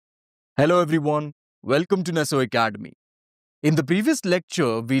Hello everyone, welcome to Neso Academy. In the previous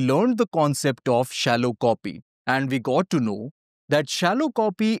lecture, we learned the concept of shallow copy and we got to know that shallow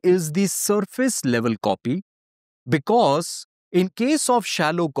copy is the surface level copy because in case of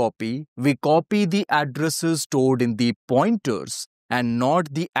shallow copy, we copy the addresses stored in the pointers and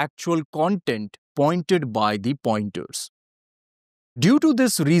not the actual content pointed by the pointers. Due to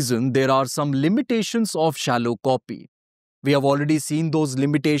this reason, there are some limitations of shallow copy. We have already seen those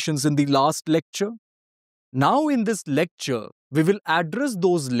limitations in the last lecture. Now, in this lecture, we will address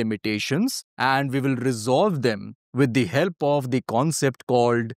those limitations and we will resolve them with the help of the concept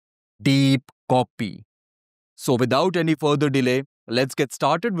called deep copy. So, without any further delay, let's get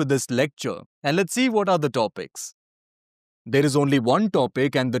started with this lecture and let's see what are the topics. There is only one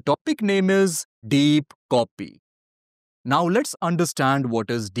topic, and the topic name is deep copy. Now, let's understand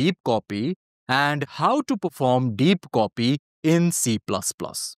what is deep copy and how to perform deep copy in C++.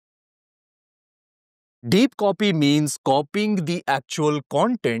 Deep copy means copying the actual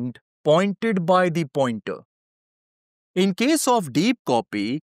content pointed by the pointer. In case of deep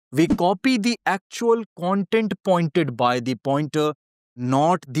copy, we copy the actual content pointed by the pointer,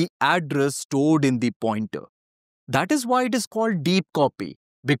 not the address stored in the pointer. That is why it is called deep copy,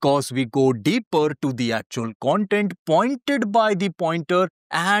 because we go deeper to the actual content pointed by the pointer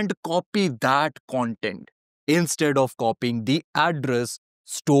and copy that content instead of copying the address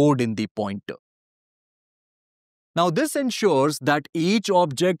stored in the pointer. Now, this ensures that each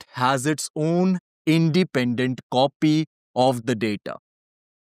object has its own independent copy of the data.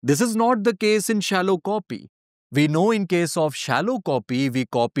 This is not the case in shallow copy. We know in case of shallow copy, we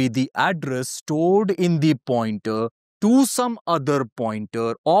copy the address stored in the pointer to some other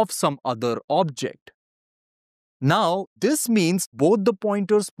pointer of some other object. Now, this means both the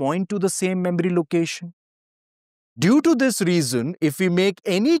pointers point to the same memory location. Due to this reason, if we make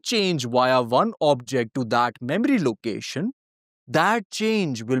any change via one object to that memory location, that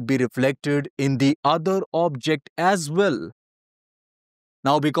change will be reflected in the other object as well.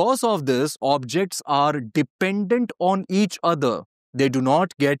 Now, because of this, objects are dependent on each other. They do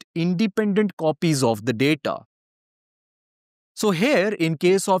not get independent copies of the data. So here, in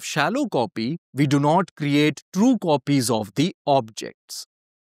case of shallow copy, we do not create true copies of the objects.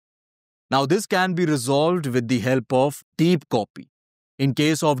 Now, this can be resolved with the help of deep copy. In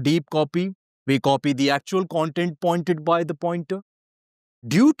case of deep copy, we copy the actual content pointed by the pointer.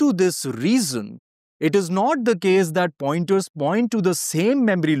 Due to this reason, it is not the case that pointers point to the same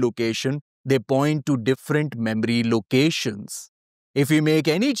memory location, they point to different memory locations. If we make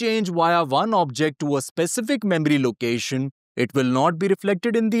any change via one object to a specific memory location, it will not be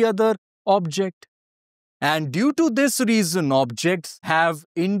reflected in the other object. And due to this reason, objects have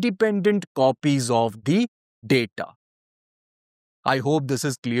independent copies of the data. I hope this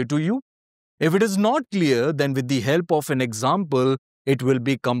is clear to you. If it is not clear, then with the help of an example, it will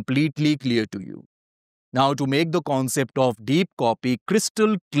be completely clear to you. Now, to make the concept of deep copy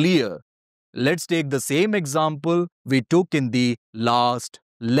crystal clear, let's take the same example we took in the last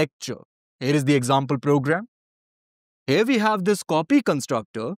lecture. Here is the example program. Here we have this copy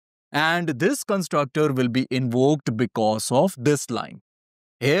constructor, and this constructor will be invoked because of this line.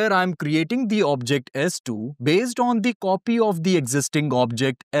 Here I am creating the object S2 based on the copy of the existing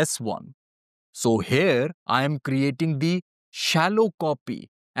object S1. So here I am creating the shallow copy,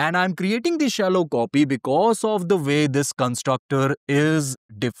 and I am creating the shallow copy because of the way this constructor is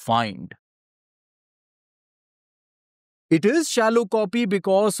defined. It is shallow copy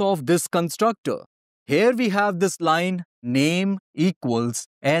because of this constructor. Here we have this line name equals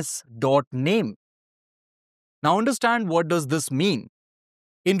s.name. Now understand what does this mean.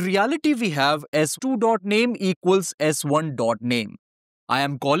 In reality, we have s2.name equals s1.name. I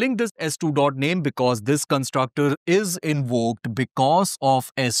am calling this s2.name because this constructor is invoked because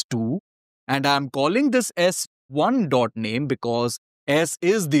of s2, and I am calling this s1.name because s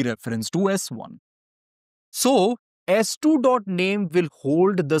is the reference to s1. So, s2.name will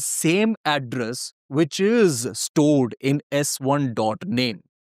hold the same address which is stored in s1.name.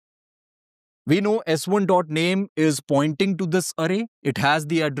 We know s1.name is pointing to this array. It has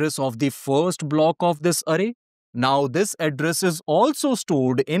the address of the first block of this array. Now this address is also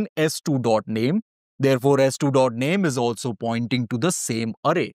stored in s2.name. Therefore, s2.name is also pointing to the same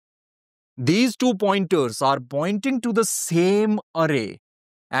array. These two pointers are pointing to the same array.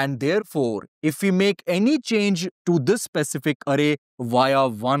 And therefore, if we make any change to this specific array via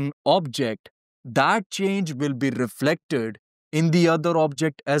one object, that change will be reflected in the other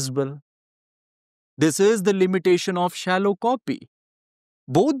object as well. This is the limitation of shallow copy.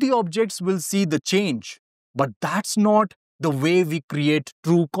 Both the objects will see the change, but that's not the way we create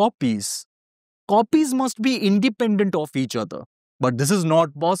true copies. Copies must be independent of each other, but this is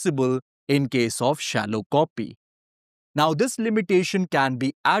not possible in case of shallow copy. Now, this limitation can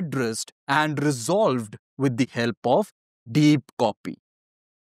be addressed and resolved with the help of deep copy.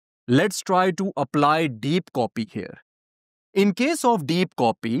 Let's try to apply deep copy here. In case of deep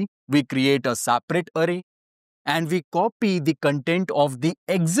copy, we create a separate array and we copy the content of the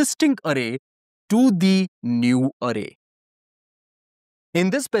existing array to the new array. In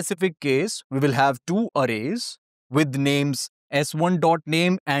this specific case, we will have two arrays with names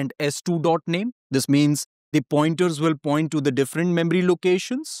s1.name and s2.name. This means the pointers will point to the different memory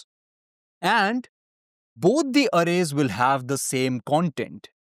locations, and both the arrays will have the same content.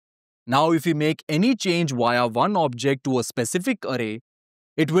 Now, if we make any change via one object to a specific array,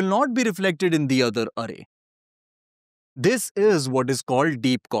 it will not be reflected in the other array. This is what is called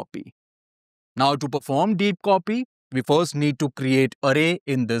deep copy. Now, to perform deep copy, we first need to create array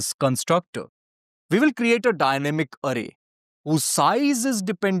in this constructor. We will create a dynamic array whose size is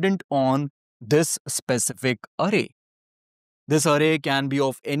dependent on this specific array. This array can be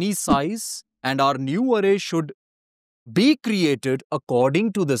of any size, and our new array should be created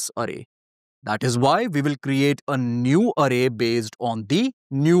according to this array. That is why we will create a new array based on the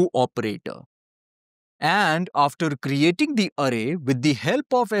new operator. And after creating the array with the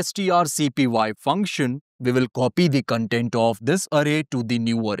help of strcpy function, we will copy the content of this array to the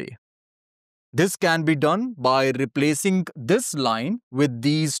new array. This can be done by replacing this line with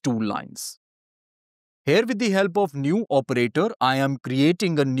these two lines. Here, with the help of new operator, I am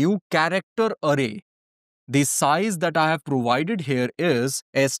creating a new character array. The size that I have provided here is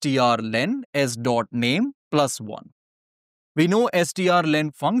strlen s.name plus 1. We know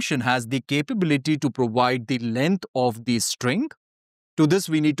strlen function has the capability to provide the length of the string. To this,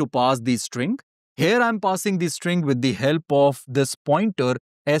 we need to pass the string. Here, I am passing the string with the help of this pointer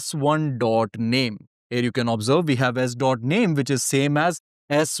s1.name. Here you can observe we have s.name, which is same as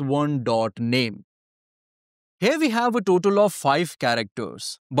s1.name. Here we have a total of 5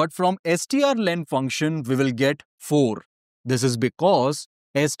 characters, but from strlen function we will get 4. This is because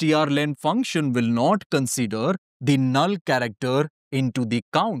strlen function will not consider the null character into the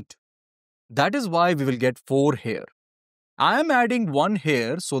count. That is why we will get 4 here. I am adding 1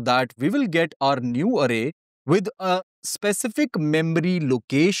 here so that we will get our new array with a specific memory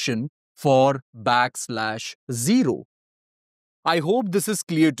location for \0. I hope this is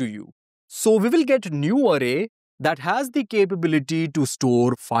clear to you. So we will get a new array that has the capability to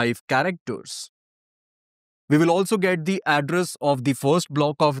store 5 characters. We will also get the address of the first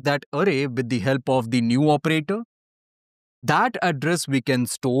block of that array with the help of the new operator. That address we can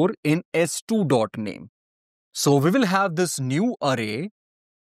store in s2.name. So we will have this new array.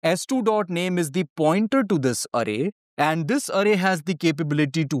 s2.name is the pointer to this array, and this array has the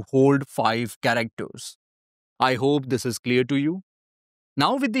capability to hold 5 characters. I hope this is clear to you.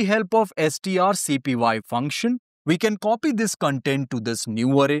 Now, with the help of strcpy function, we can copy this content to this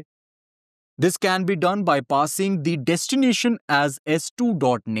new array. This can be done by passing the destination as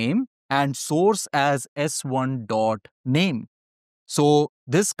s2.name and source as s1.name. So,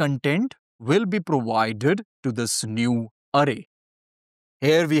 this content will be provided to this new array.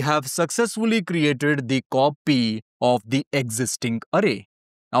 Here we have successfully created the copy of the existing array.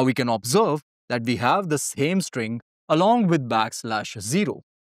 Now we can observe that we have the same string along with \0.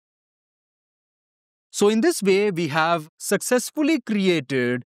 So in this way, we have successfully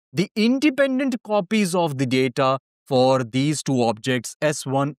created the independent copies of the data for these two objects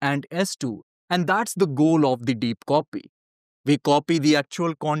S1 and S2. And that's the goal of the deep copy. We copy the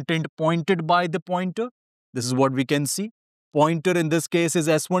actual content pointed by the pointer. This is what we can see. Pointer in this case is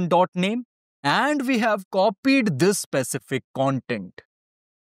s1.name, and we have copied this specific content.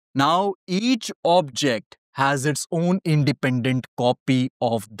 Now each object has its own independent copy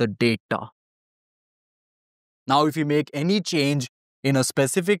of the data. Now if we make any change in a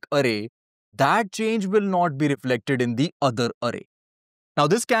specific array, that change will not be reflected in the other array. Now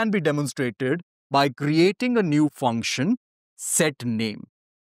this can be demonstrated by creating a new function, setName.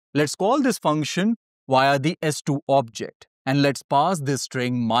 Let's call this function via the s2 object, and let's pass this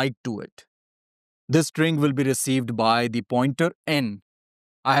string Mike to it. This string will be received by the pointer n.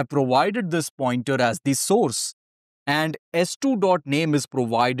 I have provided this pointer as the source, and s2.name is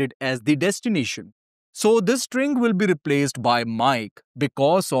provided as the destination. So this string will be replaced by Mike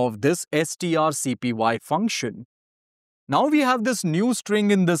because of this strcpy function. Now we have this new string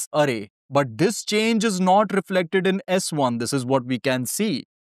in this array, but this change is not reflected in S1. This is what we can see.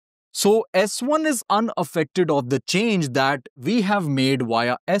 So S1 is unaffected of the change that we have made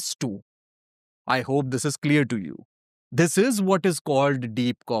via S2. I hope this is clear to you. This is what is called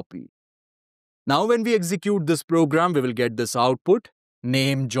deep copy. Now, when we execute this program, we will get this output,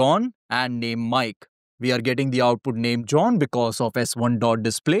 name John and name Mike. We are getting the output name John because of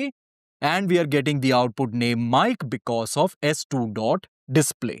s1.display, and we are getting the output name Mike because of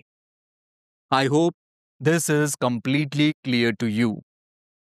s2.display. I hope this is completely clear to you.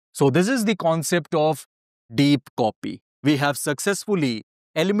 So this is the concept of deep copy. We have successfully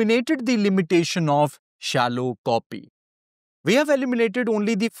eliminated the limitation of shallow copy. We have eliminated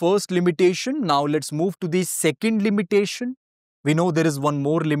only the first limitation. Now let's move to the second limitation. We know there is one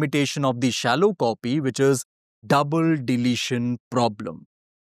more limitation of the shallow copy, which is double deletion problem.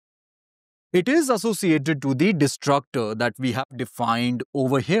 It is associated to the destructor that we have defined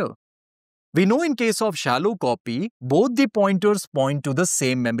over here. We know in case of shallow copy, both the pointers point to the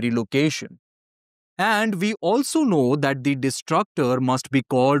same memory location. And we also know that the destructor must be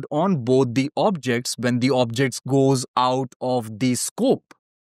called on both the objects when the objects goes out of the scope.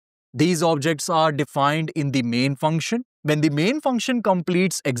 These objects are defined in the main function. When the main function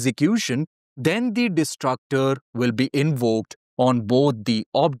completes execution, then the destructor will be invoked on both the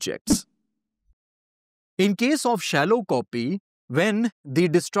objects. In case of shallow copy, when the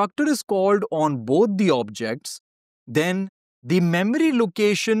destructor is called on both the objects, then the memory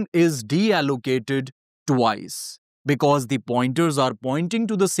location is deallocated twice because the pointers are pointing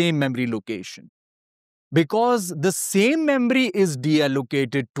to the same memory location. Because the same memory is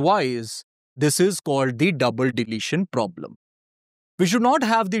deallocated twice, this is called the double deletion problem. We should not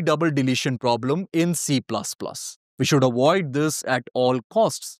have the double deletion problem in C++. We should avoid this at all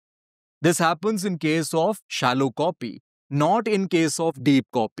costs. This happens in case of shallow copy, not in case of deep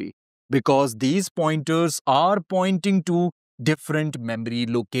copy, because these pointers are pointing to different memory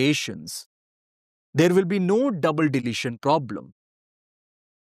locations. There will be no double deletion problem.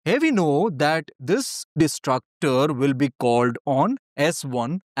 Here we know that this destructor will be called on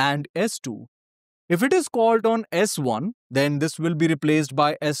S1 and S2. If it is called on S1, then this will be replaced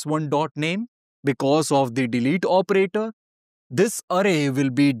by S1.name. Because of the delete operator, this array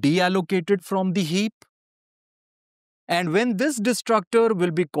will be deallocated from the heap. And when this destructor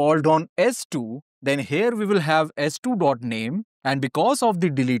will be called on S2, then here we will have S2.name, and because of the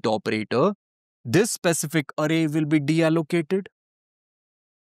delete operator, this specific array will be deallocated.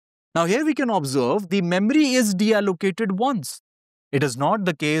 Now here we can observe the memory is deallocated once. It is not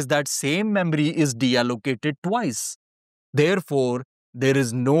the case that same memory is deallocated twice. Therefore, there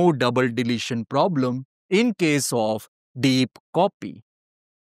is no double deletion problem in case of deep copy.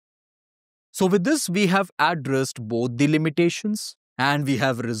 So with this, we have addressed both the limitations and we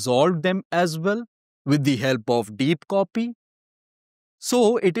have resolved them as well with the help of deep copy.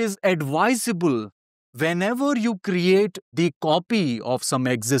 So it is advisable whenever you create the copy of some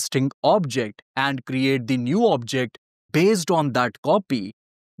existing object and create the new object based on that copy,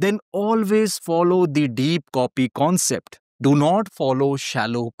 then always follow the deep copy concept. Do not follow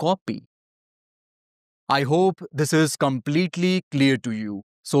shallow copy. I hope this is completely clear to you.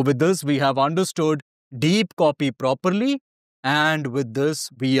 So with this, we have understood deep copy properly, and with this,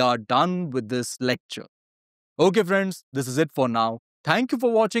 we are done with this lecture. Okay friends, this is it for now. Thank you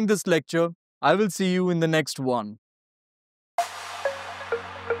for watching this lecture. I will see you in the next one.